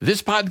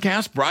This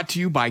podcast brought to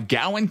you by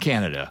Gowan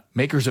Canada,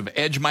 makers of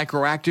Edge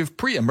Microactive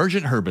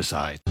pre-emergent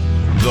herbicide.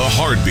 The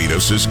heartbeat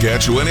of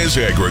Saskatchewan is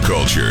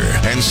agriculture,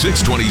 and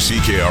 620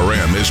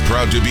 CKRM is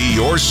proud to be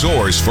your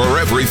source for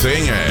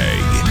everything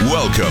ag.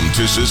 Welcome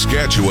to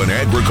Saskatchewan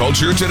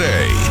Agriculture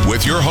Today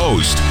with your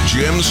host,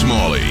 Jim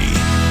Smalley.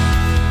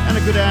 And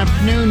a good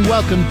afternoon.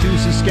 Welcome to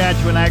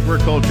Saskatchewan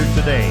Agriculture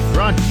Today,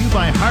 brought to you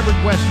by Harvard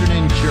Western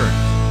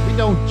Insurance. We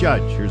don't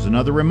judge. Here's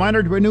another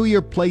reminder to renew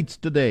your plates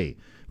today.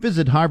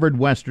 Visit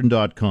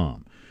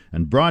harvardwestern.com.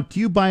 And brought to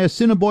you by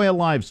Assiniboia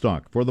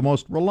Livestock for the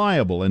most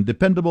reliable and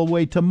dependable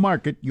way to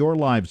market your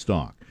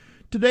livestock.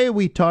 Today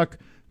we talk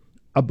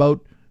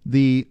about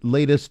the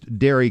latest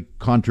dairy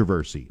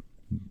controversy.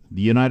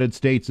 The United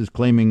States is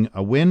claiming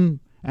a win,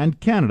 and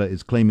Canada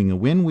is claiming a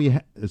win. We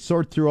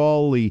sort through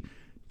all the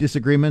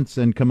disagreements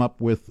and come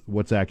up with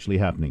what's actually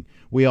happening.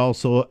 We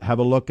also have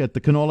a look at the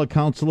Canola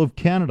Council of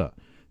Canada.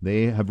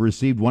 They have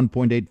received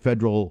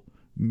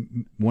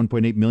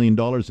 $1.8 million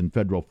in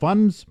federal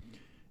funds.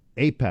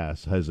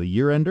 APAS has a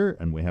year-ender,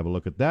 and we have a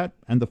look at that.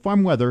 And the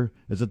farm weather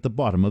is at the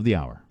bottom of the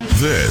hour.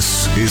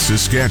 This is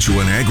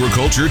Saskatchewan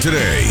Agriculture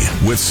Today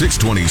with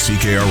 620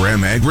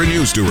 CKRM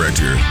Agri-News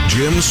Director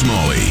Jim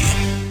Smalley.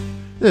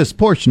 This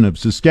portion of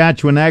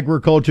Saskatchewan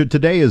Agriculture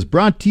Today is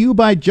brought to you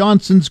by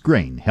Johnson's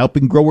Grain,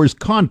 helping growers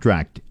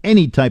contract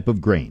any type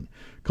of grain.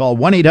 Call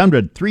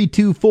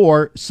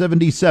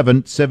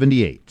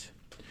 1-800-324-7778.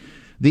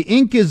 The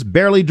ink is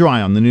barely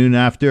dry on the new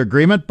NAFTA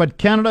agreement, but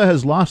Canada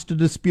has lost a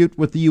dispute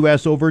with the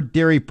U.S. over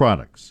dairy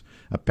products.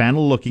 A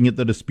panel looking at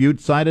the dispute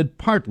sided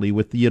partly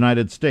with the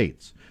United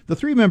States. The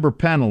three-member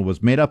panel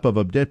was made up of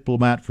a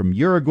diplomat from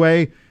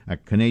Uruguay, a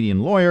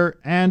Canadian lawyer,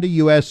 and a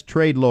U.S.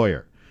 trade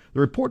lawyer. The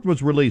report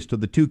was released to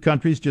the two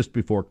countries just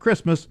before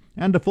Christmas,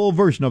 and a full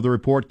version of the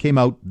report came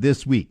out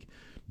this week.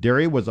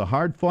 Dairy was a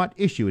hard-fought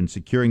issue in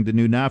securing the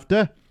new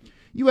NAFTA.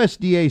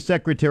 USDA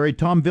Secretary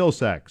Tom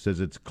Vilsack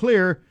says it's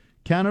clear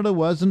Canada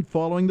wasn't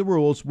following the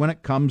rules when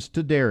it comes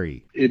to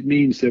dairy. It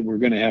means that we're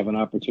going to have an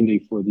opportunity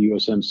for the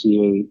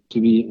USMCA to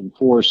be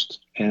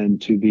enforced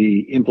and to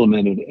be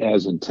implemented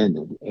as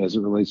intended as it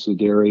relates to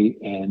dairy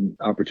and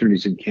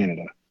opportunities in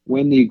Canada.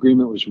 When the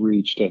agreement was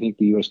reached, I think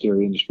the U.S.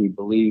 dairy industry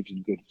believed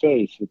in good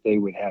faith that they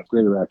would have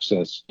greater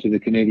access to the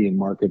Canadian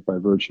market by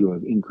virtue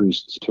of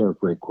increased tariff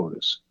rate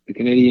quotas. The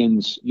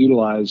Canadians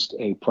utilized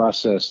a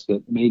process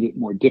that made it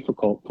more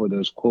difficult for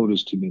those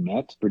quotas to be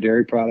met for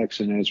dairy products,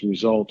 and as a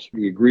result,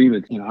 the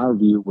agreement, in our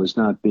view, was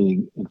not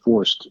being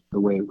enforced the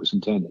way it was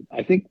intended.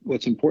 I think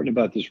what's important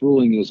about this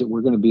ruling is that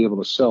we're going to be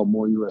able to sell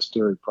more U.S.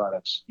 dairy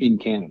products in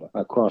Canada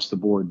across the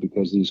board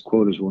because these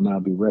quotas will now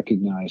be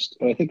recognized.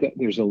 But I think that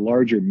there's a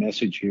larger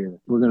message here.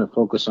 We're going to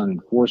focus on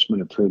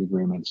enforcement of trade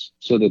agreements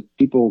so that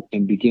people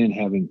can begin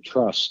having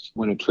trust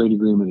when a trade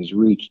agreement is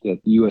reached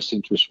that the U.S.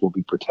 interests will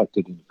be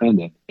protected and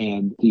defended,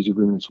 and these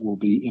agreements will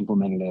be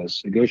implemented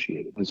as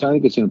negotiated. And so I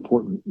think it's an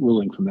important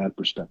ruling from that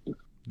perspective.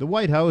 The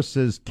White House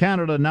says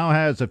Canada now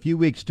has a few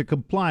weeks to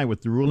comply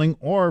with the ruling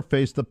or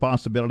face the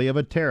possibility of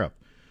a tariff.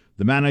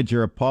 The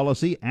manager of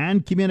policy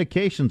and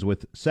communications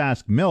with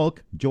Sask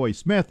Milk, Joy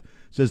Smith,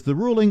 says the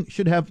ruling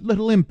should have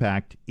little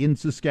impact in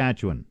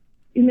Saskatchewan.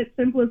 In its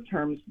simplest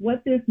terms,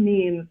 what this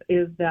means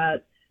is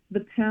that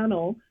the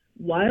panel,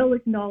 while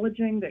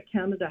acknowledging that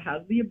Canada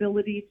has the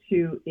ability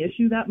to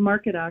issue that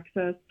market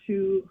access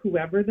to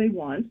whoever they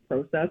want,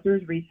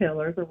 processors,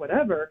 retailers, or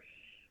whatever,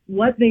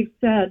 what they've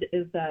said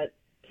is that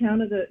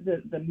Canada,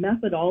 the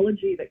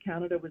methodology that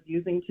Canada was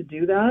using to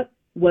do that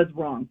was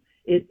wrong.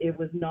 It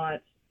was not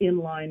in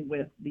line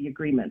with the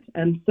agreement.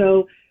 And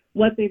so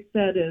what they've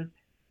said is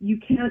you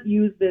can't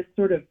use this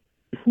sort of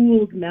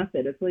pooled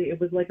method. It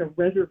was like a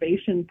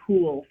reservation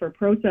pool for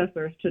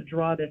processors to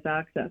draw this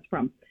access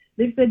from.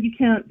 They've said you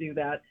can't do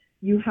that.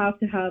 You have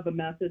to have a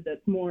method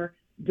that's more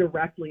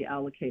directly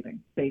allocating,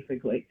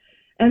 basically.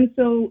 And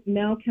so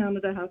now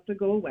Canada has to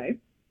go away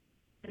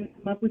and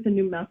come up with a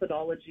new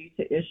methodology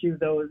to issue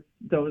those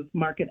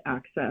market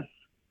access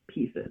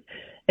pieces.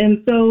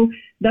 And so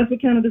that's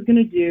what Canada's going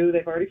to do.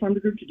 They've already formed a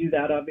group to do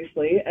that,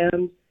 obviously,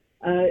 and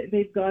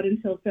they've got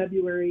until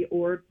February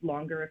or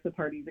longer if the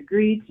parties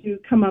agree to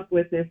come up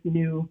with this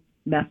new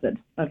method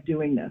of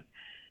doing this.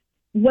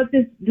 What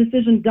this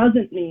decision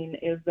doesn't mean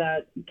is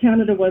that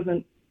Canada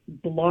wasn't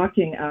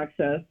blocking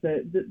access.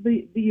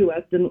 The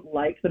U.S. didn't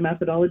like the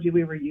methodology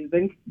we were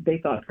using. They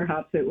thought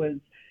perhaps it was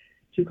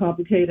too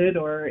complicated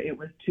or it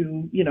was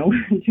too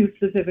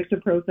specific to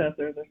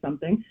processors or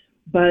something,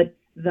 but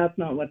that's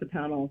not what the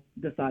panel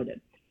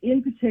decided.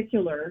 In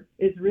particular,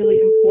 it's really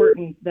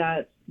important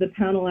that the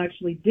panel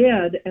actually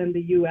did, and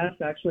the U.S.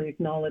 actually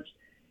acknowledged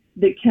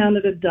that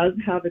Canada does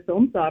have its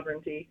own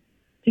sovereignty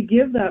to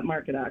give that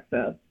market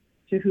access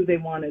to who they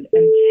wanted.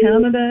 And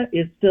Canada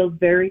is still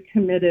very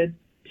committed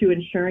to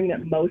ensuring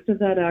that most of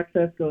that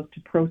access goes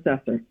to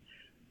processors,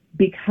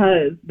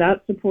 because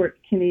that supports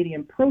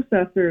Canadian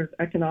processors,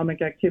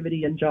 economic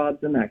activity and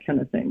jobs and that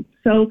kind of thing.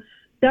 So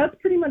that's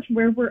pretty much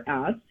where we're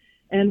at.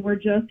 And we're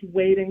just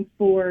waiting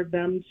for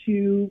them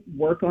to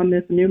work on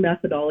this new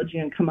methodology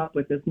and come up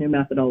with this new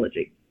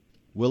methodology.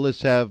 Will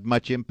this have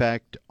much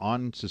impact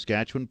on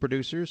Saskatchewan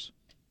producers?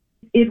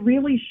 It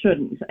really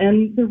shouldn't.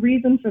 And the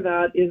reason for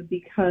that is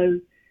because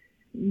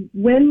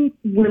when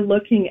we're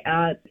looking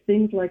at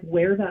things like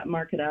where that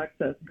market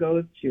access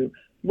goes to,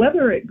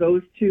 whether it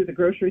goes to the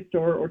grocery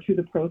store or to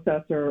the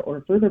processor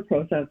or further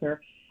processor,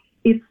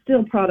 it's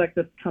still product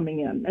that's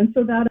coming in. And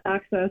so that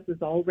access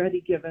is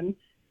already given,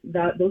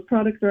 that those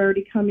products are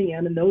already coming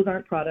in, and those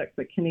aren't products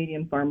that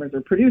Canadian farmers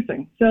are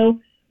producing. So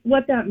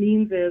what that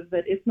means is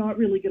that it's not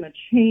really going to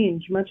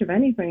change much of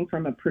anything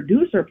from a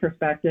producer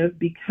perspective,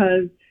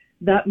 because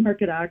that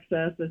market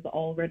access is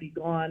already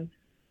gone,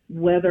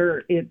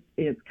 whether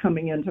it's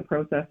coming into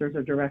processors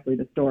or directly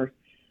to stores.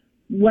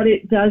 What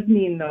it does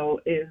mean, though,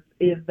 is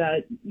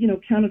that,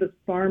 Canada's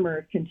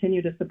farmers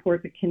continue to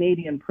support the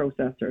Canadian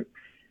processors.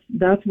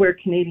 That's where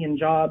Canadian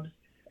jobs,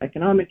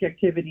 economic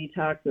activity,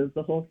 taxes,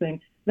 the whole thing,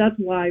 that's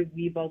why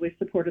we've always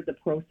supported the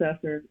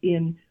processors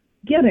in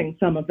getting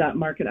some of that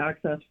market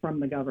access from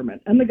the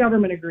government. And the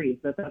government agrees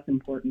that that's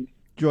important.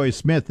 Joy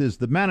Smith is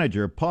the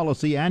Manager of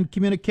Policy and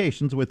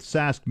Communications with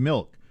Sask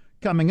Milk.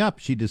 Coming up,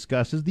 she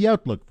discusses the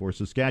outlook for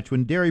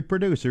Saskatchewan dairy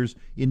producers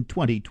in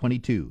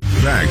 2022.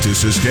 Back to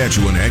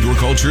Saskatchewan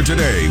Agriculture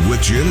Today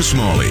with Jim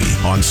Smalley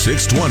on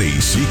 620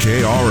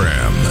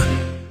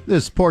 CKRM.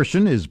 This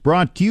portion is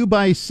brought to you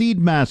by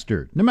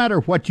Seedmaster. No matter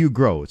what you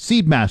grow,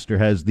 Seedmaster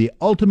has the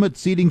ultimate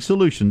seeding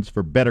solutions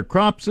for better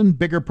crops and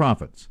bigger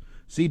profits.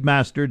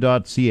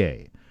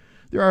 Seedmaster.ca.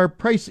 There are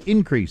price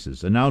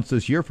increases announced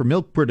this year for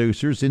milk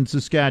producers in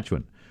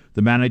Saskatchewan.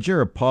 The Manager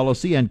of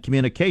Policy and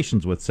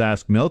Communications with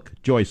Sask Milk,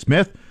 Joy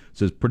Smith,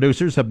 says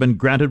producers have been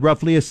granted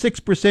roughly a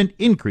 6%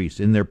 increase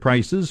in their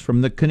prices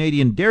from the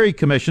Canadian Dairy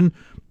Commission,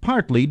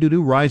 partly due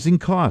to rising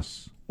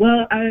costs.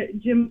 Well,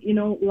 Jim,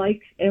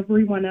 like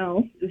everyone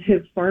else,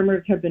 his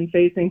farmers have been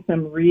facing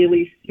some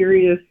really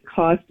serious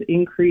cost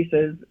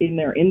increases in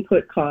their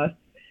input costs.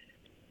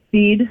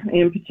 Feed,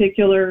 in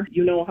particular,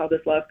 how this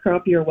last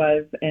crop year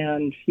was,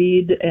 and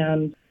feed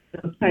and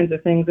those kinds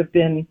of things have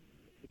been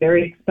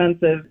very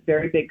expensive,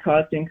 very big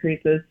cost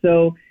increases.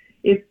 So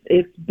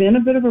it's been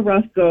a bit of a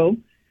rough go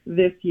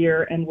this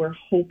year, and we're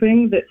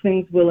hoping that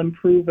things will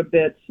improve a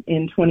bit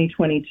in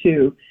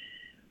 2022.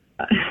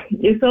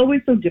 It's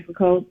always so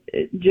difficult,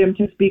 Jim,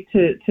 to speak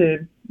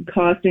to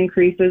cost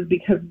increases,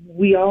 because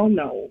we all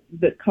know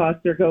that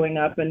costs are going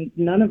up, and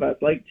none of us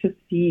like to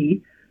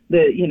see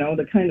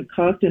the kind of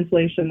cost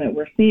inflation that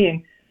we're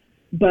seeing.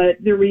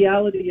 But the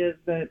reality is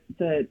that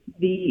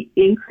the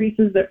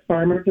increases that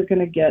farmers are going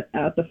to get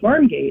at the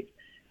farm gate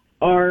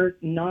are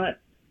not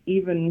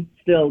even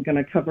still going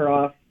to cover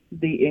off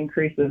the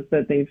increases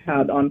that they've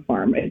had on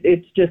farm.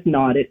 It's just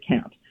not. It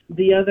can't.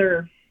 The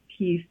other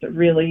piece that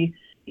really,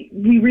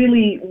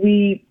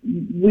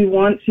 we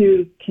want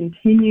to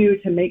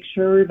continue to make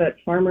sure that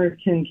farmers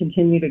can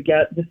continue to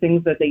get the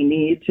things that they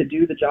need to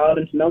do the job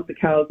and to milk the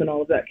cows and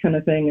all of that kind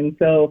of thing. And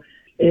so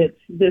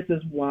this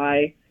is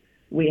why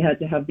we had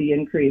to have the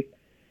increase.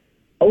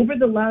 Over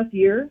the last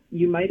year,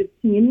 you might have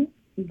seen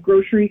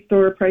grocery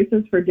store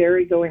prices for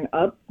dairy going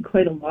up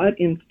quite a lot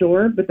in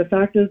store, but the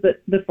fact is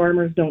that the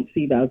farmers don't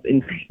see those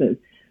increases.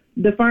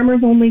 The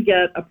farmers only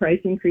get a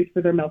price increase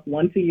for their milk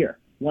once a year.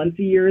 Once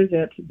a year is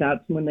it.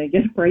 That's when they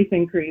get a price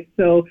increase.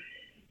 So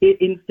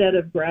instead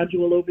of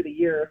gradual over the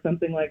year or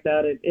something like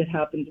that, it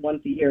happens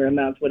once a year, and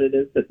that's what it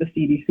is that the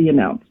CDC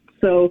announced.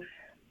 So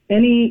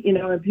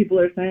people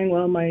are saying,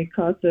 well, my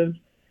cost of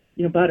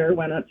butter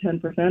went up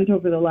 10%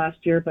 over the last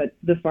year, but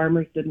the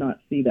farmers did not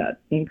see that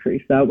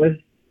increase. That was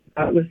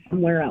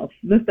somewhere else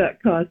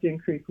that cost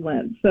increase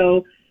went.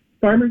 So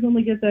farmers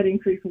only get that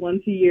increase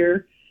once a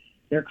year.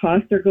 Their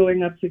costs are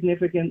going up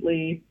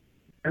significantly.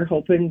 They're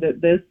hoping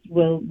that this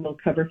will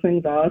cover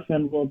things off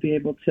and we'll be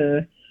able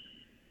to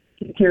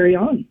carry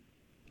on.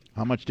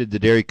 How much did the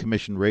Dairy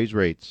Commission raise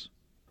rates?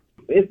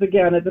 It's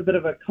a bit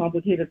of a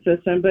complicated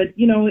system, but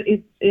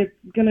it's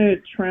going to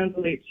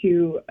translate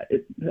to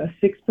a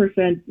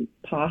 6%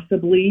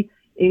 possibly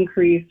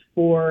increase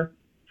for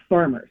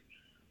farmers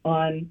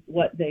on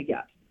what they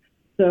get.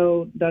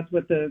 So that's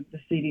what the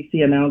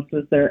CDC announced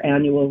as their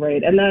annual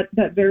rate, and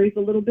that varies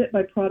a little bit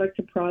by product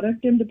to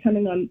product, and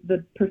depending on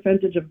the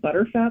percentage of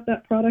butter fat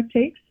that product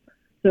takes.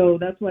 So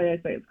that's why I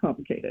say it's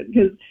complicated,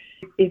 because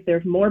if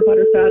there's more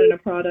butter fat in a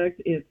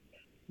product, it's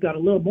got a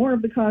little more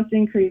of the cost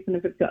increase, and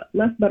if it's got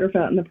less butter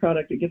fat in the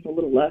product, it gets a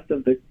little less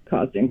of the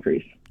cost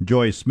increase.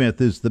 Joy Smith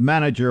is the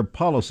Manager of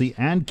Policy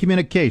and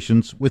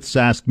Communications with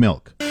Sask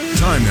Milk.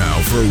 Time now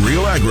for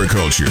Real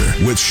Agriculture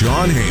with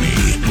Sean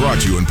Haney.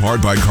 Brought to you in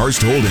part by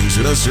Karst Holdings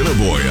in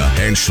Assiniboia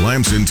and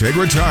Schlamps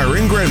Integra Tire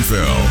in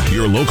Grenfell.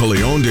 Your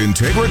locally owned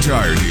Integra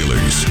Tire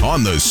dealers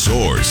on The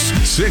Source,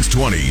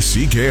 620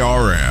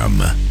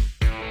 CKRM.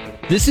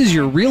 This is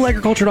your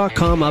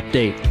RealAgriculture.com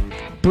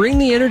update. Bring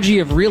the energy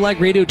of Real Ag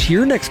Radio to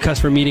your next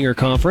customer meeting or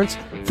conference.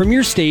 From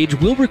your stage,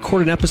 we'll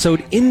record an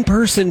episode in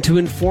person to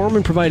inform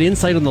and provide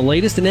insight on the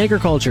latest in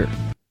agriculture.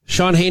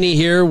 Sean Haney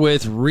here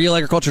with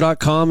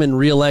RealAgriculture.com and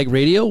Real Ag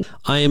Radio.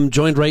 I am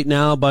joined right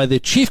now by the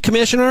Chief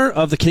Commissioner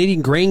of the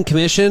Canadian Grain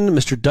Commission,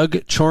 Mr.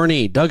 Doug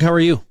Chorney. Doug, how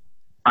are you?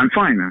 I'm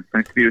fine.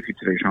 Nice to be with you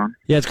today, Sean.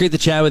 Yeah, it's great to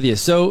chat with you.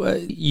 So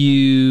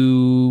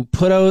you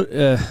put out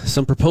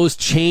some proposed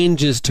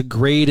changes to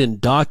grade and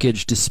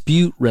dockage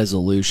dispute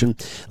resolution.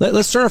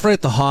 Let's start off right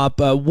at the hop.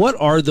 What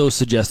are those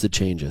suggested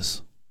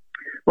changes?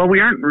 Well,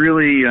 we aren't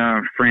really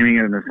framing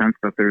it in the sense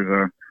that there's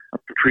a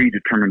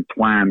predetermined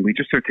plan. We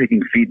just are taking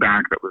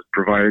feedback that was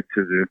provided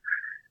to the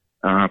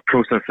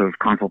process of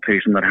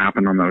consultation that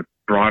happened on the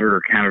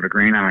broader Canada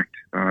Grain Act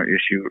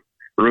issue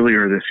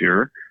earlier this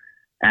year,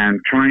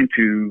 and trying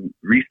to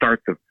restart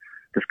the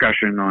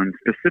discussion on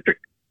specific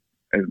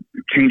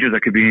changes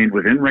that could be made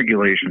within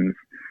regulations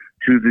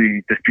to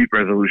the dispute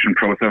resolution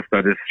process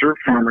that has served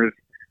farmers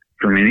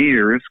for many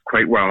years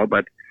quite well,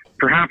 but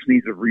perhaps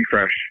needs a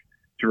refresh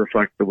to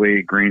reflect the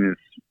way grain is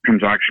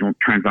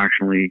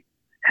transactionally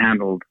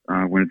handled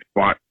when it's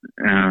bought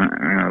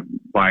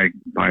by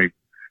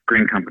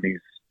grain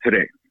companies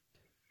today.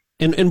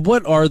 And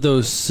what are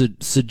those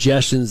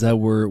suggestions that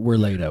were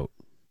laid out?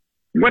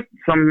 What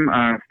some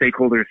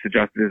stakeholders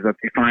suggested is that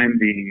they find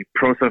the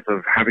process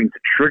of having to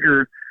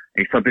trigger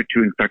a subject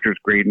to inspectors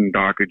grade and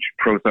dockage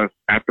process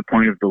at the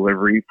point of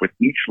delivery with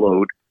each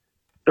load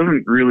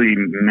doesn't really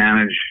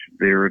manage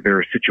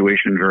their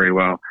situation very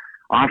well.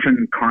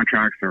 Often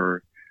contracts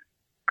are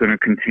going to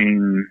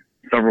contain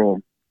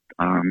several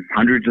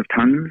hundreds of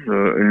tons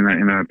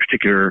in a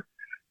particular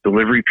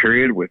delivery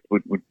period, would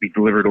be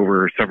delivered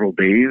over several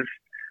days.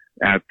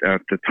 At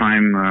the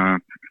time,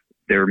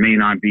 there may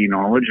not be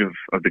knowledge of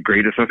the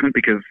grade assessment,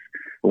 because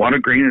a lot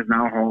of grain is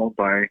now hauled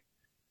by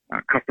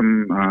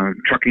custom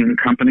trucking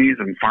companies,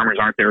 and farmers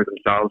aren't there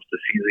themselves to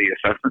see the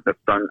assessment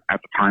that's done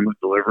at the time of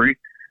delivery.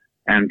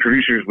 And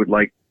producers would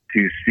like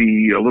to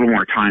see a little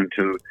more time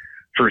to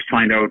first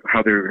find out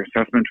how their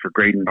assessment for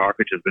grade and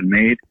dockage has been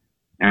made,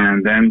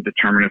 and then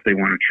determine if they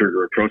want to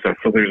trigger a process.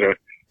 So there's a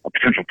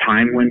potential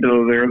time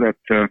window there that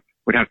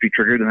would have to be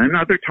triggered. And then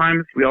other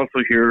times we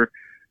also hear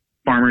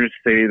farmers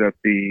say that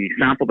the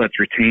sample that's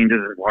retained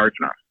isn't large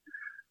enough.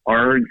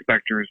 Our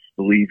inspectors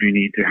believe you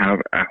need to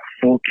have a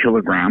full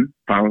kilogram,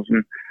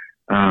 1,000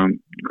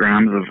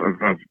 grams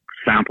of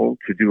sample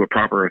to do a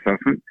proper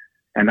assessment,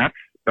 and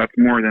that's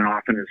more than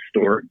often is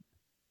stored.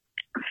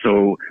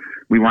 So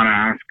we want to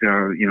ask,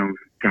 to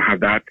have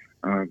that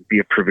be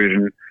a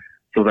provision,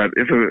 so that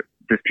if a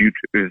dispute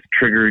is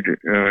triggered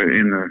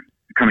in the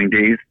coming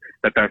days,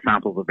 that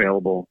sample is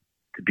available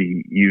to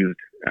be used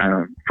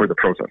for the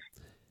process.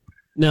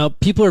 Now,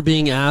 people are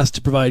being asked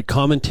to provide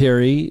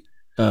commentary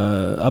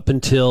up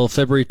until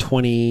February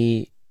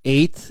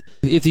 28th.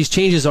 If these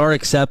changes are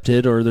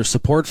accepted or there's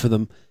support for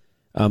them,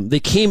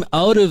 they came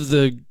out of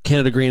the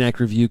Canada Grain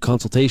Act review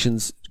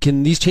consultations.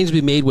 Can these changes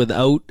be made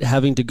without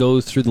having to go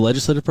through the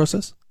legislative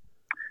process?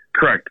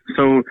 Correct.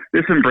 So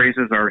this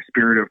embraces our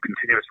spirit of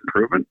continuous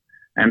improvement,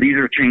 and these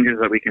are changes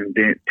that we can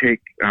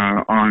take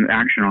on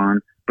action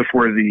on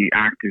before the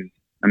act is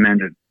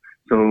amended.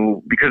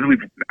 So because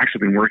we've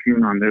actually been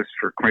working on this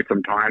for quite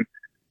some time,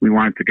 we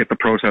wanted to get the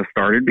process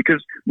started,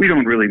 because we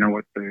don't really know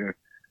what the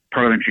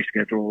parliamentary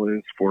schedule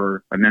is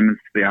for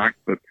amendments to the act,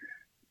 but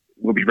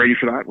we'll be ready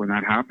for that when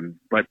that happens.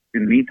 But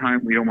in the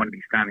meantime, we don't want to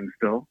be standing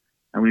still,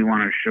 and we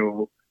want to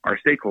show our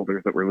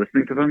stakeholders that we're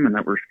listening to them and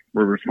that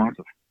we're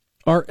responsive.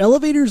 Are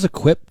elevators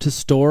equipped to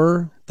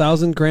store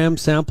 1,000-gram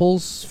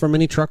samples from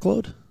any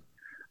truckload?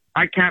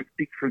 I can't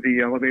speak for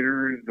the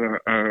elevators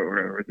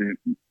or the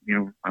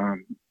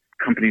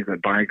companies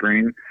that buy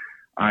grain.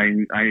 I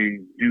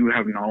do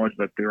have knowledge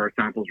that there are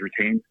samples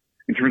retained.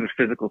 In terms of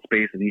physical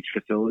space in each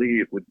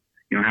facility, it would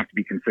have to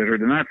be considered,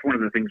 and that's one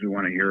of the things we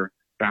want to hear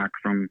back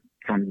from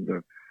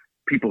the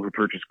people who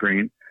purchase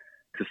grain,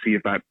 to see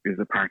if that is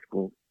a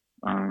practical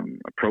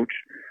approach.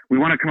 We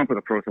want to come up with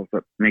a process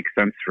that makes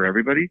sense for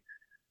everybody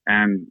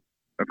and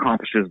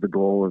accomplishes the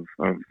goal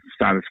of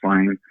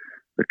satisfying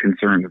the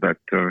concerns that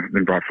have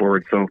been brought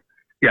forward. So,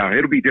 yeah,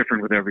 it'll be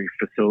different with every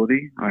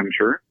facility, I'm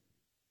sure.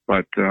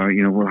 But,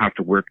 we'll have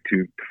to work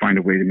to find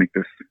a way to make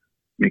this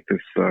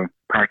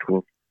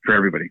practical for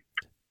everybody.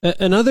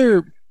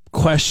 Another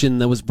question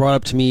that was brought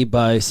up to me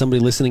by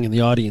somebody listening in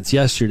the audience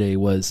yesterday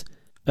was,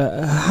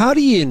 how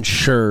do you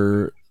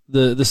ensure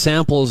the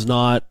sample is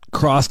not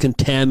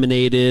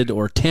cross-contaminated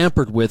or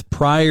tampered with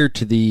prior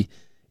to the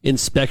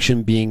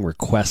inspection being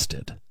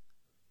requested?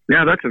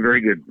 Yeah, that's a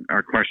very good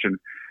question.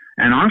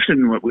 And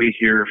often what we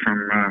hear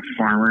from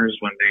farmers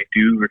when they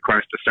do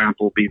request a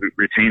sample be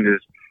retained is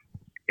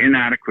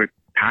inadequate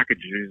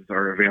packages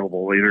are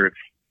available. Either it's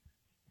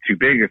too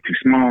big, it's too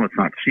small, it's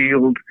not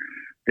sealed.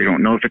 They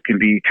don't know if it can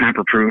be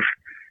tamper-proof.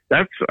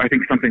 That's, I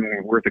think, something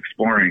worth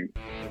exploring.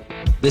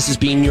 This has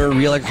been your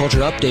Real Agriculture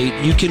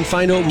Update. You can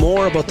find out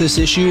more about this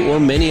issue or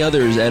many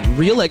others at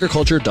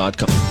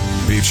realagriculture.com.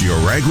 It's your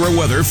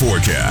agri-weather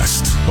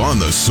forecast on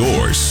The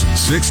Source,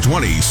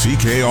 620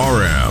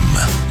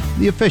 CKRM.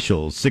 The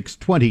official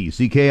 620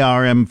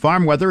 CKRM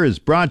farm weather is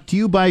brought to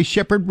you by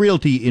Shepherd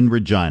Realty in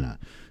Regina,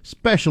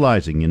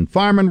 specializing in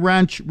farm and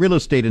ranch real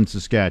estate in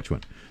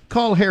Saskatchewan.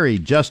 Call Harry,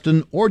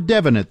 Justin, or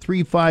Devin at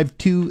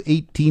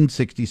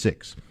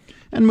 352-1866.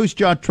 And Moose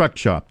Jaw Truck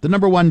Shop, the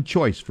 #1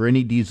 choice for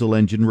any diesel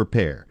engine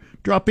repair.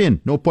 Drop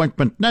in, no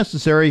appointment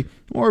necessary,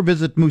 or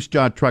visit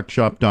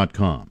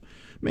moosejawtruckshop.com.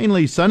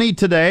 Mainly sunny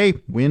today,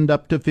 wind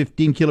up to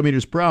 15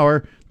 kilometers per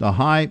hour, the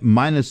high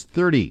minus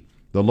 30,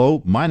 the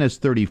low minus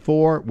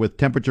 34, with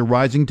temperature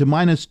rising to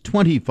minus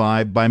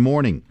 25 by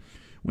morning.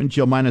 Wind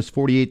chill minus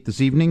 48 this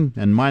evening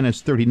and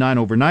minus 39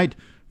 overnight,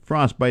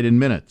 frostbite in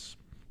minutes.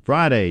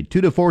 Friday,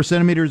 2 to 4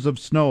 centimeters of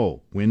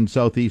snow, wind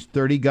southeast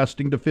 30,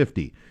 gusting to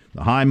 50,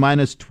 the high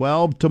minus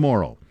 12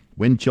 tomorrow.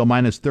 Wind chill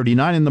minus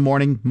 39 in the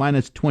morning,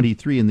 minus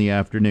 23 in the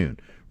afternoon.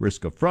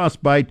 Risk of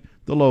frostbite,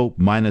 the low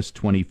minus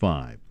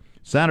 25.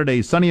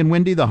 Saturday, sunny and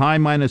windy, the high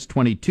minus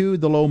 22,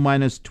 the low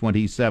minus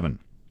 27.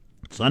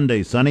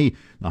 Sunday, sunny,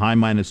 the high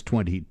minus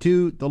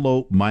 22, the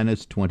low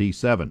minus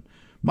 27.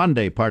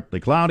 Monday, partly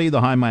cloudy,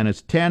 the high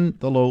minus 10,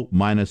 the low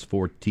minus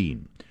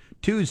 14.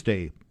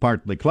 Tuesday,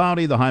 partly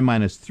cloudy, the high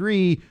minus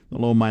 3, the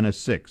low minus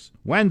 6.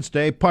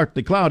 Wednesday,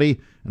 partly cloudy,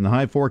 and the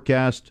high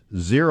forecast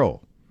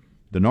 0.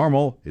 The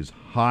normal is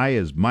high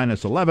as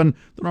minus 11,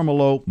 the normal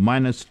low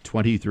minus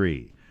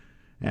 23.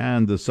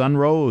 And the sun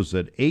rose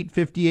at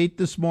 8:58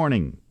 this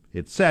morning.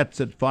 It sets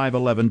at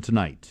 5:11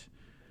 tonight.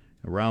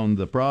 Around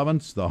the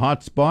province, the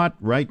hot spot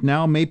right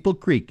now, Maple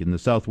Creek in the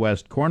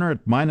southwest corner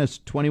at minus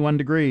 21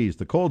 degrees.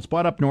 The cold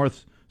spot up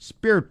north,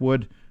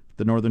 Spiritwood,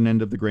 the northern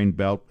end of the grain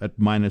belt, at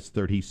minus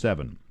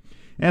 37.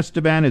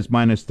 Estevan is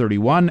minus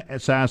 31,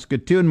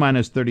 Saskatoon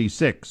minus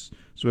 36,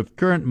 Swift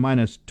Current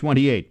minus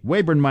 28,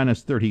 Weyburn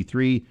minus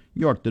 33,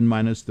 Yorkton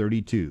minus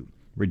 32.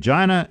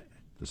 Regina,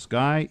 the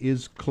sky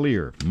is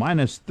clear,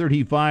 minus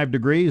 35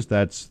 degrees,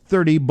 that's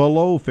 30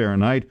 below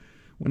Fahrenheit.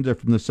 Winds are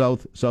from the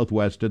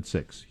south-southwest at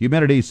 6.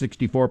 Humidity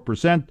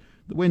 64%.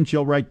 The wind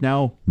chill right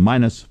now,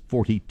 minus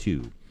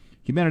 42.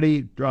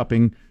 Humidity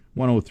dropping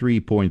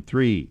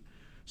 103.3.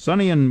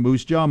 Sunny in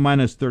Moose Jaw,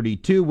 minus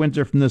 32. Winds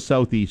are from the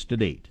southeast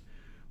at 8.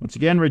 Once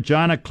again,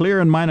 Regina clear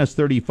and minus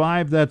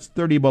 35. That's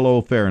 30 below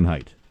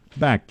Fahrenheit.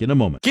 Back in a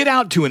moment. Get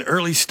out to an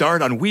early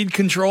start on weed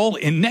control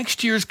in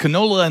next year's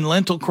canola and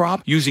lentil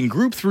crop using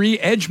Group 3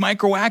 Edge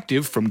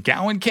Microactive from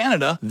Gowan,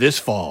 Canada this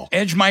fall.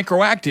 Edge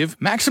Microactive,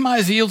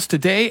 maximize yields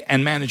today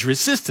and manage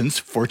resistance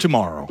for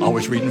tomorrow.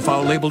 Always read and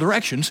follow label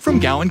directions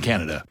from Gowan,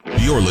 Canada.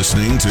 You're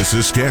listening to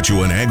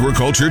Saskatchewan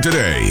Agriculture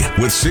Today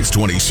with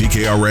 620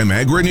 CKRM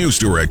Agri-News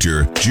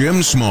Director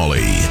Jim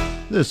Smalley.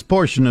 This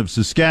portion of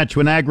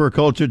Saskatchewan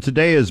Agriculture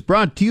Today is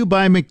brought to you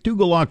by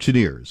McDougall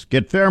Auctioneers.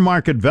 Get fair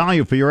market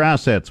value for your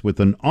assets with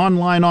an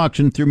online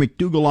auction through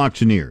McDougall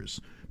Auctioneers,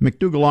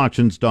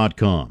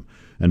 McDougallAuctions.com.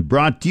 And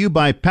brought to you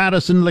by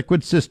Pattison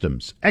Liquid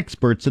Systems,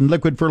 experts in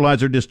liquid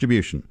fertilizer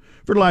distribution.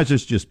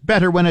 Fertilizer's just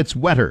better when it's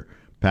wetter.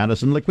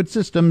 Pattison Liquid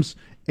Systems,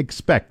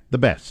 expect the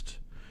best.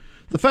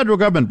 The federal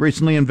government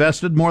recently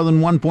invested more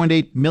than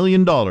 $1.8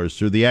 million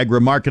through the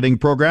agri-marketing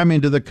program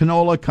into the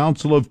Canola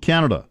Council of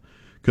Canada.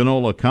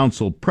 Canola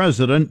Council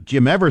President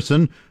Jim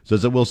Everson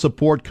says it will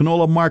support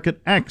canola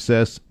market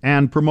access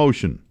and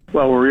promotion.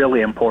 Well, we're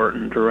really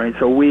important, right?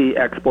 So we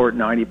export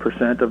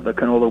 90% of the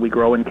canola we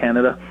grow in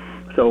Canada,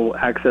 so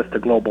access to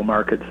global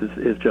markets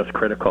is just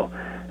critical.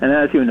 And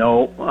as you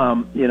know,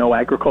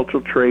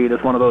 agricultural trade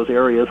is one of those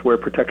areas where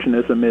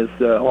protectionism is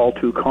all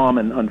too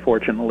common,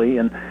 unfortunately,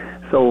 and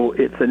so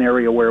it's an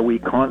area where we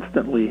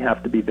constantly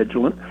have to be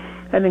vigilant.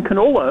 And in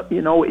canola,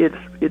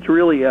 it's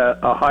really a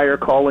higher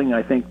calling,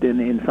 I think,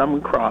 than in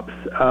some crops,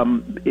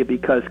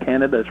 because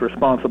Canada is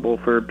responsible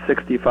for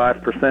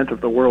 65% of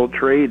the world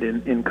trade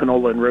in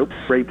canola and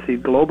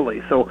rapeseed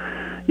globally. So,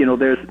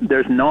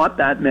 there's not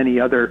that many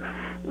other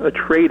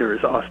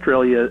traders.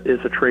 Australia is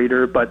a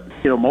trader, but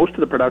most of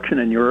the production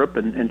in Europe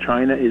and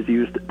China is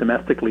used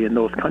domestically in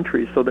those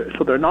countries. So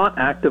they're not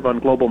active on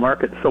global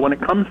markets. So when it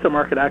comes to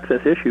market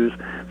access issues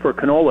for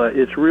canola,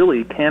 it's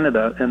really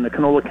Canada and the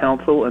Canola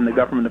Council and the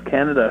Government of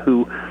Canada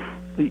who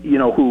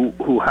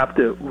have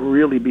to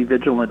really be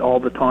vigilant all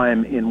the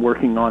time in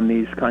working on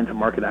these kinds of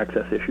market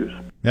access issues.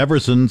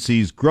 Everson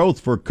sees growth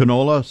for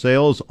canola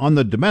sales on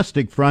the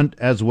domestic front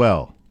as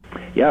well.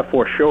 Yeah,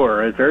 for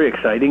sure. It's very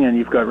exciting, and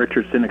you've got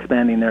Richardson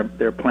expanding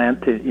their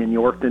plant in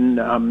Yorkton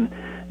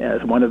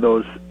as one of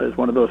those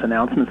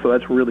announcements. So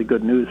that's really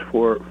good news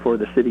for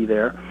the city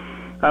there.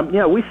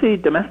 We see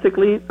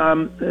domestically,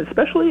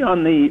 especially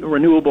on the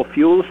renewable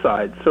fuel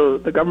side. So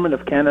the Government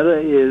of Canada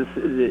is,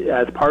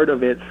 as part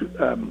of its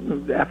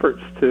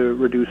efforts to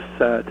reduce,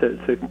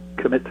 to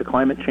commit to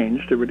climate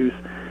change, to reduce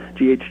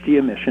GHG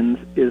emissions,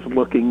 is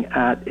looking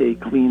at a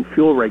clean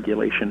fuel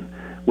regulation,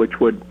 which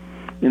would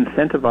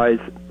incentivize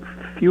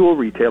fuel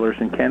retailers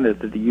in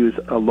Canada to use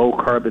a low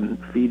carbon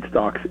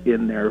feedstocks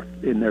in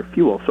their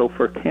fuel. So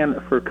for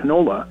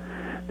canola,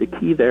 the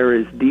key there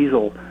is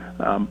diesel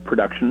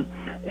production,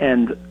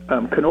 and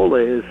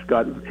canola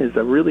is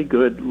a really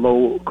good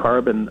low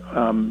carbon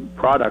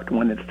product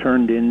when it's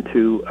turned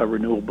into a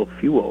renewable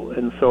fuel,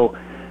 and so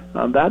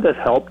that has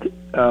helped.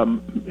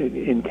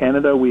 In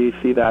Canada, we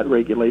see that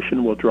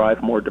regulation will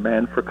drive more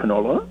demand for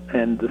canola,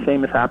 and the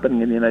same is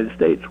happening in the United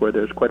States, where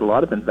there's quite a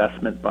lot of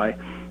investment by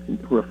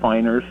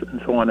refiners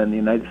and so on in the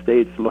United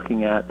States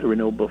looking at the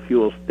renewable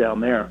fuels down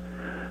there.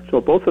 So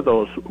both of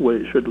those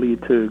should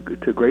lead to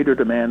greater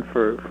demand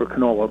for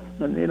canola.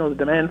 And, the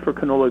demand for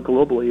canola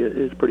globally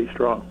is pretty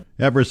strong.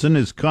 Everson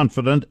is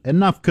confident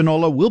enough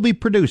canola will be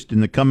produced in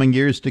the coming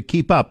years to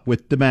keep up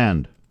with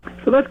demand.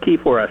 So that's key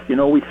for us.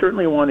 We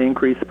certainly want to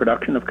increase the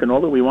production of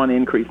canola. We want to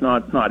increase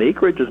not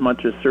acreage as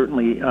much as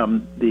certainly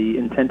the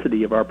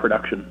intensity of our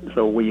production.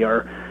 So we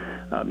are,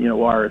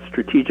 our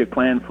strategic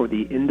plan for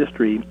the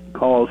industry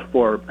calls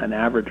for an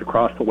average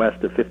across the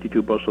West of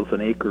 52 bushels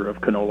an acre of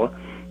canola.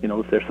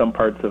 There's some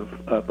parts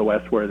of the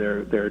West where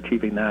they're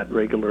achieving that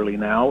regularly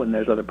now, and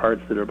there's other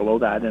parts that are below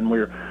that. And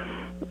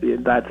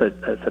that's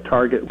a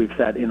target we've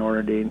set in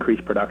order to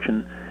increase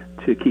production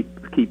to keep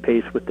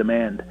pace with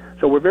demand.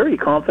 So we're very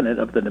confident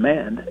of the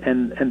demand,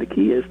 and the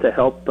key is to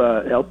help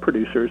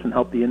producers and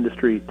help the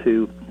industry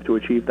to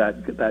achieve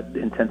that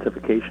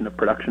intensification of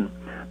production.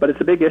 But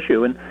it's a big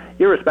issue, and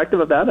irrespective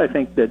of that, I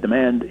think the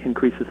demand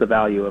increases the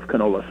value of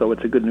canola. So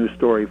it's a good news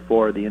story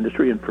for the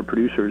industry and for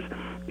producers,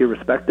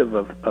 irrespective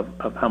of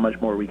how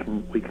much more we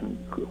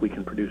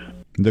can produce.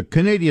 The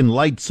Canadian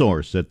Light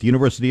Source at the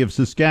University of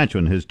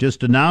Saskatchewan has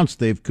just announced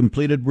they've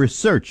completed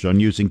research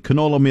on using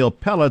canola meal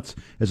pellets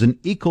as an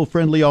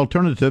eco-friendly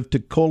alternative to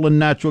coal and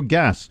natural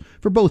gas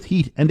for both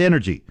heat and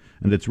energy,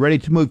 and it's ready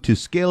to move to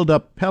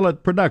scaled-up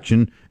pellet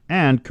production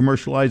and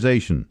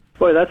commercialization.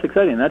 Boy, that's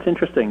exciting. That's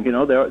interesting.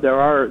 There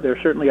are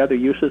certainly other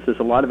uses. There's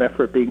a lot of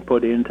effort being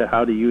put into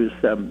how to use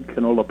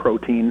canola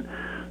protein,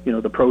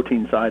 the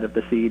protein side of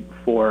the seed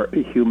for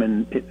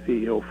human,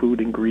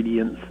 food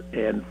ingredients,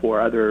 and for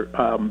other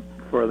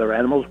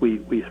animals.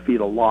 We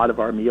feed a lot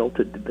of our meal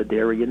to the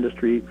dairy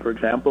industry, for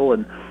example,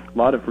 and a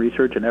lot of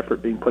research and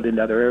effort being put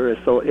into other areas.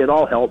 So it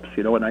all helps,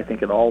 and I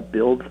think it all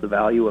builds the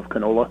value of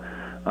canola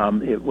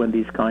when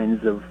these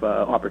kinds of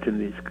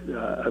opportunities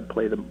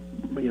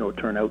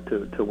turn out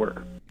to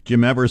work.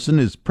 Jim Everson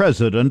is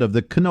president of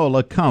the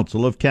Canola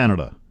Council of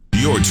Canada.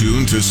 You're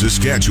tuned to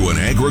Saskatchewan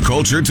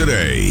Agriculture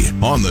Today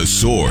on The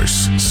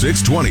Source,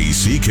 620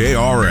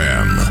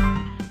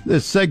 CKRM.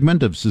 This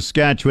segment of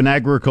Saskatchewan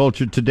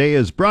Agriculture Today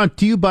is brought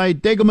to you by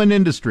Degelman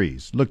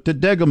Industries. Look to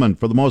Degelman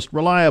for the most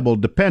reliable,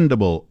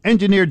 dependable,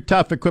 engineered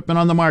tough equipment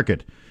on the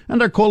market. And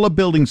Arcola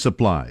Building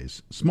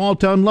Supplies. Small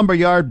town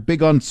lumberyard,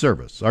 big on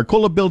service.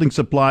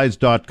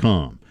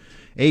 ArcolaBuildingSupplies.com.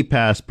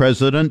 APAS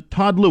President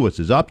Todd Lewis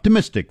is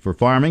optimistic for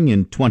farming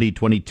in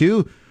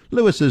 2022.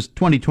 Lewis's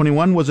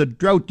 2021 was a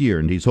drought year,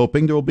 and he's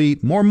hoping there will be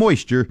more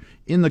moisture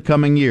in the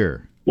coming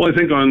year. Well, I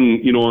think on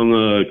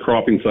the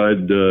cropping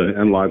side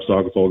and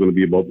livestock, it's all going to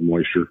be about the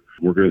moisture.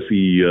 We're going to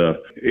see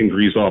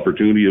increased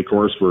opportunity, of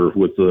course,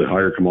 with the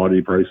higher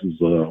commodity prices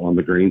on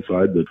the grain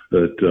side. If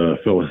a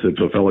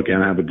fella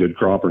can't have a good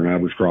crop or an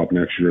average crop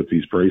next year at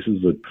these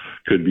prices, it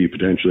could be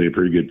potentially a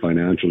pretty good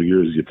financial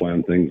year as you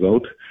plan things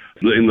out.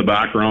 In the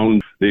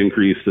background, the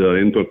increased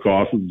input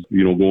costs,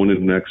 going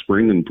into next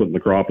spring and putting the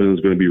crop in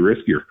is going to be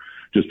riskier,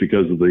 just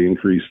because of the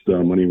increased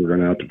money we're going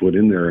to have to put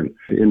in there and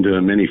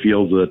into many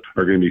fields that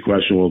are going to be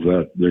questionable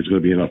that there's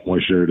going to be enough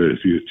moisture to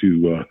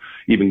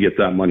even get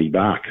that money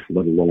back,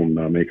 let alone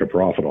make a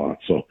profit on it.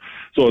 So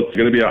it's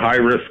going to be a high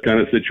risk kind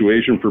of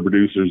situation for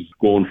producers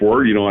going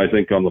forward. I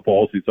think on the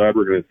policy side,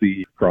 we're going to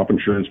see crop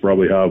insurance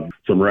probably have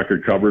some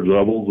record coverage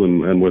levels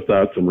and with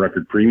that, some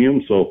record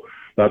premiums. So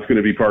that's going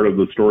to be part of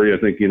the story, I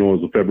think,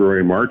 as of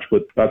February, March,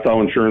 but that's how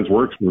insurance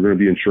works. We're going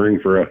to be insuring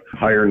for a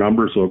higher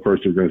number, so of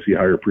course we're going to see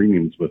higher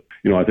premiums. But,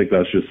 I think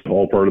that's just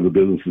all part of the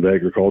business of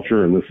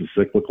agriculture, and this is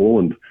cyclical,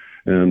 and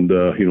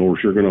we're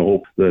sure going to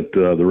hope that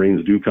the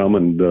rains do come,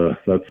 and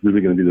that's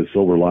really going to be the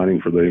silver lining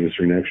for the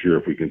industry next year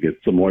if we can get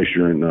some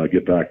moisture and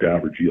get back to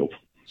average yields.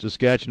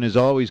 Saskatchewan is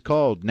always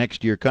called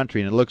next year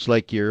country, and it looks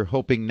like you're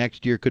hoping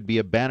next year could be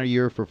a banner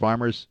year for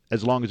farmers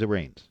as long as it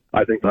rains.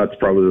 I think that's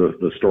probably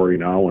the story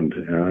now, and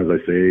as I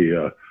say,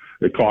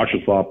 a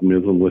cautious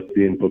optimism with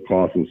the input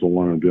costs and so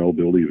on, and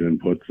availability of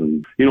inputs.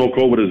 And,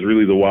 COVID is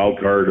really the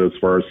wild card as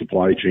far as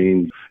supply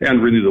chains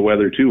and really the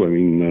weather too. I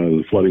mean,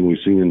 the flooding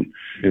we've seen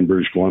in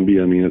British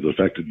Columbia, has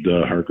affected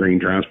our grain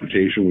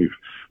transportation.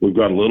 We've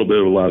got a little bit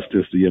of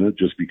elasticity in it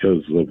just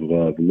because of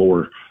the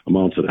lower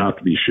amounts that have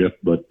to be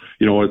shipped. But,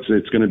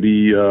 it's going to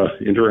be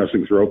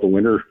interesting throughout the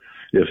winter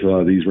if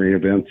these rain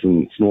events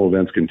and snow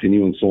events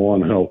continue and so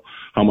on,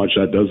 how much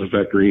that does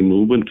affect grain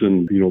movement.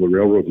 And, the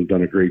railroads have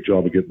done a great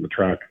job of getting the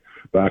track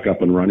back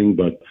up and running.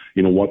 But,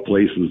 what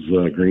place is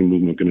grain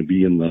movement going to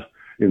be in the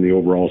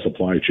overall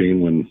supply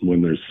chain when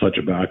there's such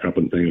a backup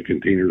and thing of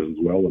containers as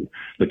well? And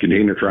the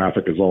container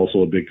traffic is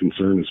also a big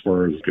concern as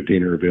far as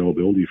container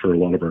availability for a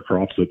lot of our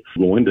crops that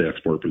go into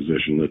export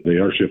position, that they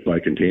are shipped by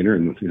container,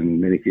 and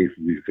in many cases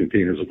these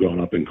containers have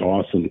gone up in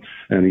costs and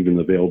even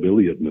the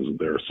availability of them isn't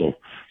there. So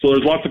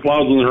there's lots of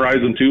clouds on the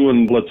horizon too,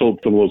 and let's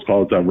hope some of those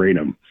clouds have rain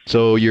them.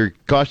 So you're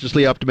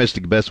cautiously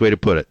optimistic, best way to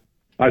put it.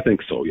 I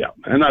think so, yeah.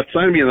 And that's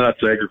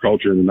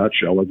agriculture in a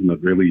nutshell, isn't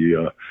it? Really,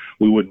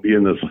 we wouldn't be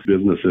in this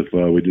business if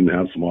we didn't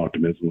have some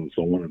optimism and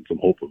so on and some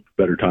hope of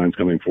better times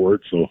coming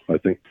forward. So I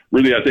think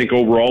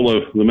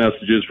overall the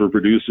messages for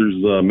producers,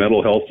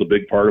 mental health's a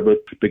big part of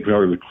it, a big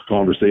part of the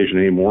conversation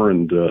anymore.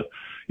 And,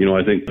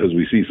 I think as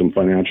we see some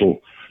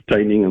financial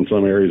tightening in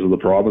some areas of the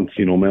province.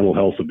 Mental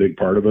health's a big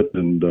part of it,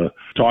 and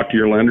talk to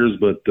your lenders,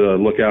 but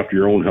look after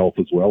your own health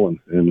as well, and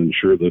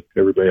ensure that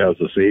everybody has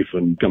a safe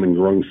and coming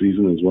growing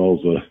season, as well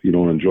as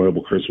an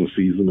enjoyable Christmas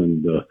season,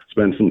 and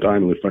spend some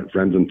time with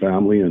friends and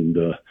family, and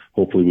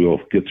hopefully we'll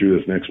get through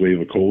this next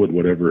wave of COVID,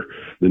 whatever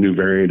the new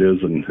variant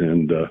is,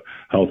 and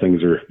how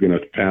things are going to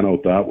pan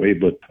out that way.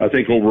 But I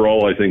think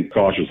overall,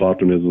 cautious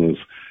optimism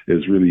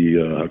is really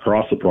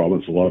across the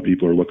province. A lot of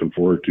people are looking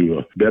forward to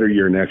a better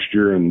year next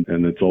year, and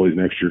it's always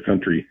next year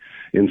country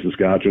in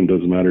Saskatchewan.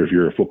 Doesn't matter if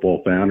you're a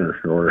football fan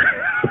or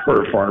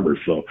a farmer.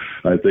 So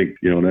I think,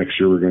 next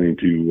year we're going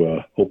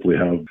to hopefully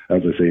have,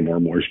 as I say, more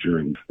moisture,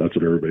 and that's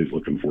what everybody's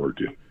looking forward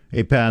to.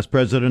 APAS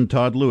President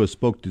Todd Lewis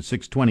spoke to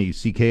 620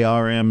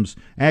 CKRM's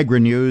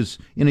Agri-News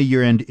in a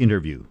year-end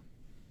interview.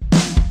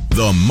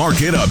 The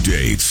Market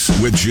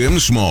Updates with Jim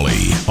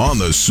Smalley on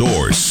The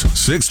Source,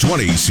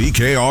 620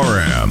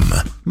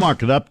 CKRM.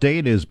 Market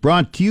Update is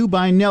brought to you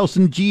by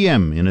Nelson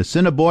GM in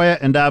Assiniboia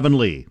and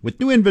Avonlea. With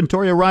new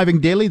inventory arriving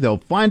daily, they'll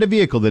find a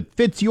vehicle that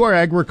fits your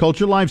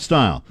agriculture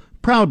lifestyle.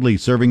 Proudly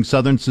serving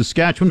southern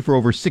Saskatchewan for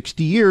over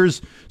 60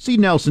 years, see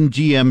Nelson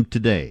GM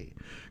today.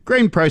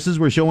 Grain prices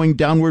were showing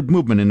downward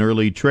movement in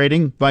early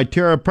trading.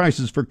 Viterra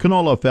prices for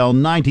canola fell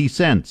 90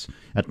 cents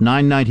at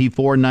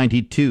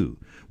 $9.94.92.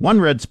 One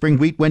red spring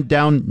wheat went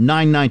down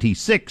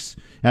 $9.96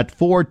 at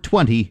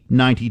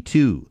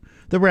 $4.20.92.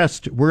 The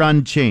rest were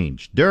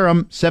unchanged.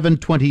 Durham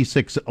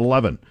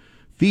 $7.26.11.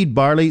 Feed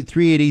barley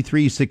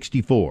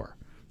 $3.83.64.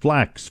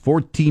 Flax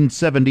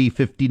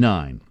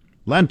 $14.70.59.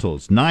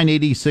 Lentils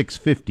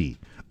 $9.86.50.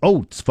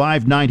 Oats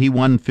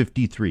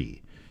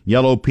 $5.91.53.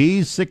 Yellow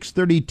peas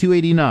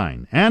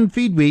 $6.32.89. And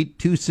feed wheat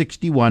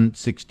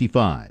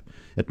 $2.61.65.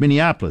 At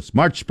Minneapolis,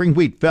 March spring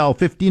wheat fell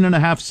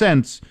 15.5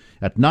 cents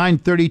at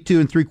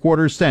 $9.32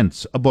 3/4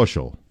 cents a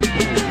bushel.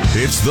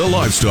 It's the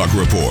Livestock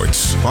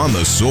Reports on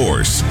The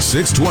Source,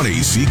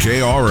 620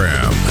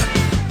 CKRM.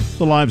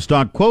 The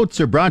livestock quotes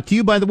are brought to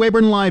you by the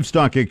Weyburn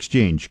Livestock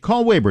Exchange.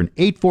 Call Weyburn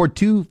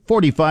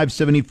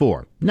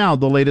 842-4574. Now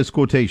the latest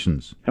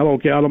quotations. Hello,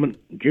 cattlemen.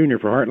 Junior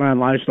for Heartland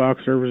Livestock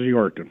Services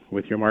Yorkton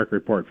with your market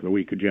report for the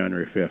week of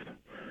January 5th.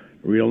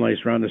 A real nice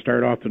run to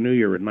start off the new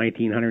year with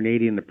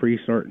 1,980 in the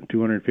pre-sort and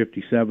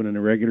 257 in the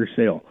regular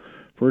sale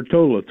for a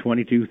total of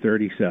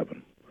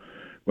 2237.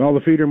 Well, the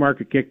feeder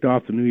market kicked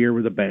off the new year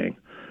with a bang.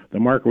 The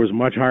market was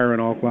much higher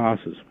in all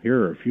classes. Here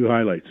are a few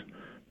highlights.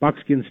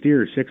 Buckskin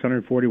steers,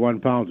 641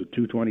 pounds at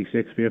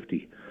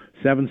 226.50.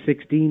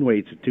 716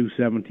 weights at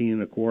 217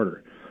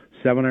 1/4.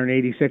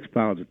 786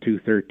 pounds at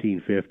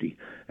 213.50.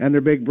 And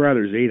their big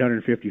brothers,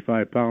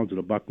 855 pounds at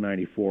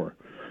 $1.94.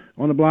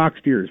 On the block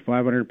steers,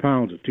 500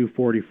 pounds at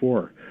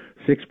 244.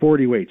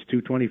 640 weights,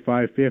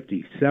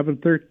 225.50.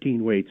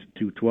 713 weights at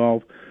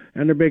 212.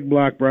 And their big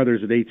block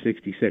brothers at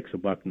 866,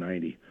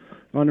 $1.90.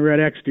 On the red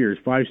X steers,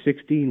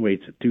 516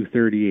 weights at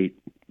 238.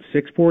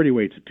 640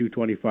 weights at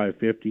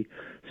 225.50,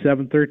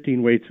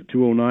 713 weights at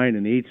 209,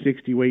 and the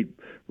 860 weight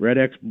Red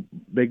X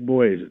big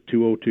boys at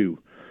 202.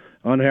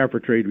 On the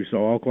heifer trade, we saw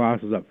all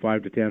classes up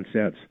 5 to 10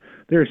 cents.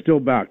 They're still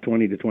back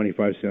 20 to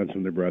 25 cents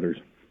from their brothers.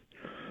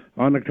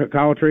 On the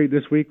cow trade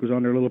this week was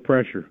under a little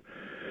pressure.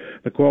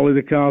 The quality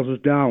of the cows was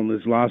down.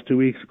 These last 2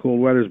 weeks, the cold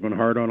weather's been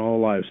hard on all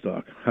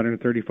livestock.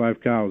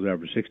 135 cows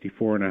averaged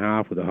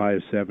 64.5 with a high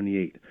of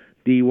 78.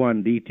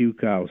 D1, D2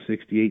 cows,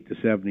 68 to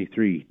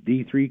 73.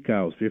 D3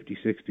 cows,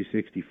 56 to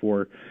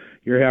 64.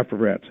 Your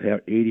heiferettes have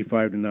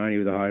 85 to 90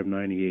 with a high of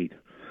 98.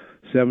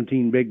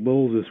 17 big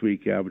bulls this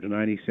week, average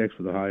 96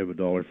 with a high of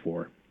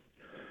 $1.04.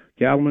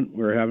 Cattlemen,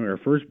 we're having our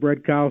first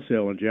bred cow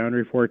sale on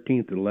January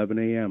 14th at 11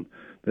 a.m.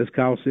 This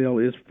cow sale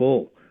is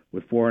full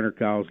with 400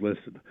 cows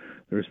listed.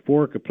 There's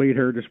 4 complete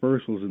herd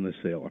dispersals in this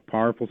sale. A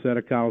powerful set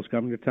of cows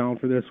coming to town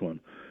for this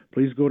one.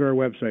 Please go to our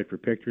website for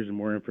pictures and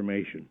more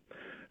information.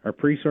 Our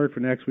pre-sort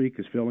for next week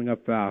is filling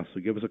up fast, so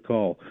give us a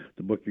call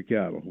to book your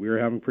cattle. We are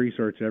having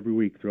pre-sorts every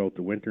week throughout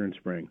the winter and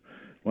spring.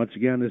 Once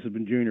again, this has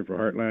been Junior for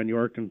Heartland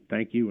Yorkton.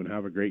 Thank you and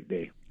have a great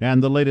day.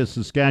 And the latest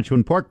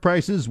Saskatchewan pork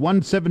prices,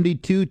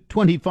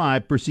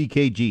 $172.25 per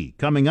CKG.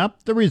 Coming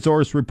up, the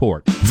Resource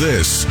Report.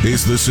 This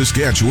is the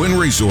Saskatchewan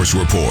Resource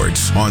Report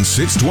on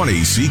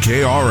 620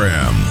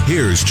 CKRM.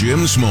 Here's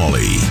Jim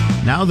Smalley.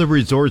 Now the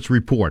Resource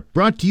Report,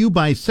 brought to you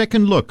by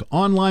Second Look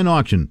Online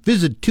Auction.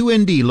 Visit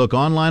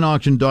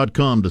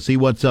 2ndlookonlineauction.com to see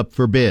what's up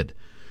for bid.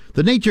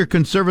 The Nature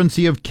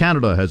Conservancy of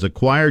Canada has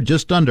acquired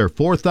just under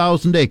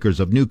 4,000 acres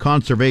of new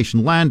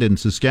conservation land in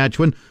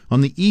Saskatchewan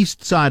on the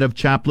east side of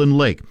Chaplin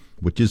Lake,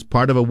 which is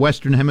part of a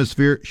Western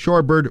Hemisphere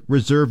Shorebird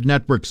Reserve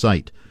Network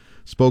site.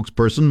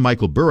 Spokesperson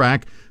Michael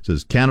Burak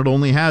says Canada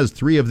only has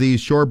 3 of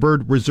these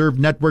Shorebird Reserve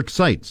Network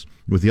sites,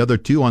 with the other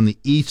 2 on the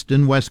east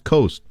and west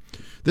coast.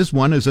 This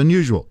one is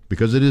unusual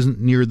because it isn't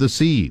near the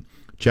sea.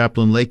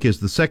 Chaplin Lake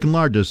is the second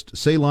largest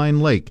saline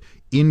lake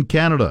in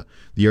Canada.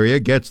 The area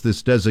gets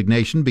this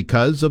designation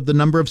because of the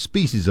number of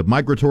species of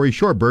migratory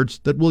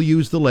shorebirds that will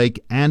use the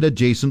lake and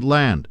adjacent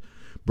land.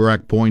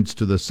 Burak points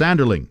to the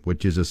sanderling,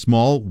 which is a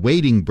small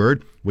wading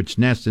bird which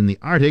nests in the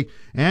Arctic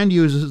and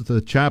uses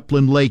the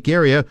Chaplin Lake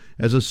area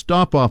as a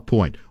stop-off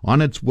point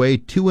on its way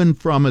to and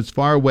from as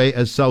far away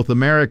as South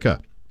America.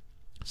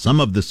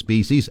 Some of the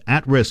species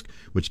at risk,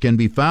 which can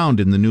be found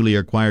in the newly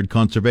acquired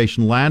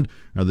conservation land,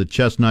 are the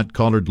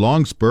chestnut-collared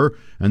longspur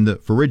and the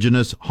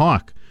ferruginous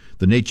hawk.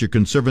 The Nature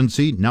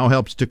Conservancy now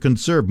helps to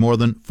conserve more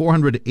than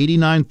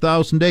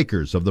 489,000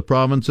 acres of the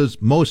province's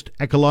most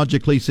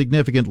ecologically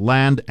significant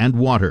land and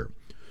water.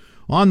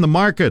 On the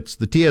markets,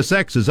 the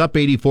TSX is up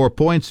 84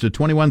 points to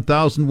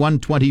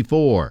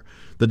 21,124.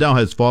 The Dow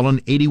has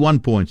fallen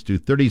 81 points to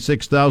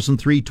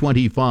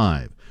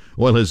 36,325.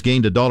 Oil has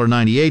gained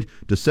 $1.98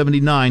 to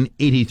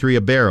 $79.83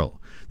 a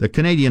barrel. The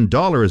Canadian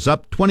dollar is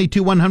up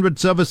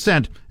 22/100ths of a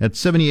cent at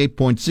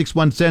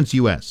 78.61 cents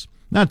U.S.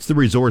 That's the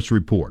Resource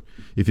Report.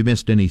 If you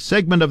missed any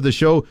segment of the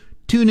show,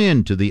 tune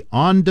in to the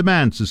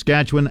on-demand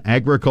Saskatchewan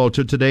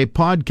Agriculture Today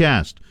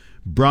podcast,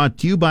 brought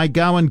to you by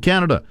Gowan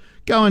Canada.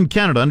 Gowan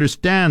Canada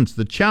understands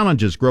the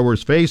challenges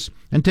growers face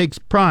and takes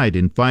pride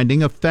in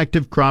finding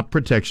effective crop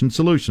protection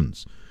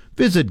solutions.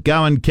 Visit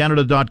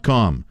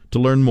GowanCanada.com to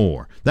learn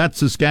more. That's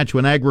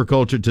Saskatchewan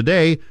Agriculture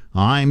Today.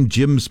 I'm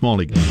Jim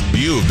Smalley.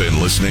 You've been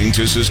listening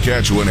to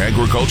Saskatchewan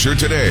Agriculture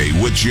Today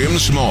with Jim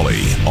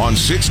Smalley on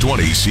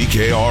 620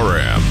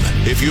 CKRM.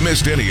 If you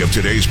missed any of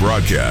today's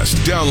broadcast,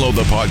 download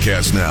the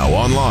podcast now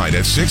online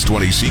at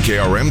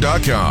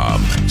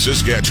 620CKRM.com.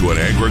 Saskatchewan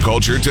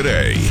Agriculture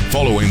Today,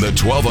 following the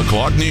 12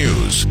 o'clock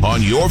news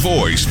on your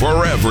voice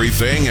for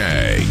everything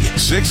ag.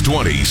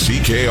 620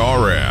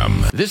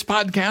 CKRM. This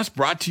podcast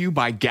brought to you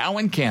by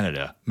Gowan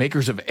Canada,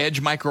 makers of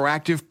Edge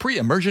Microactive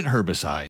pre-emergent herbicide.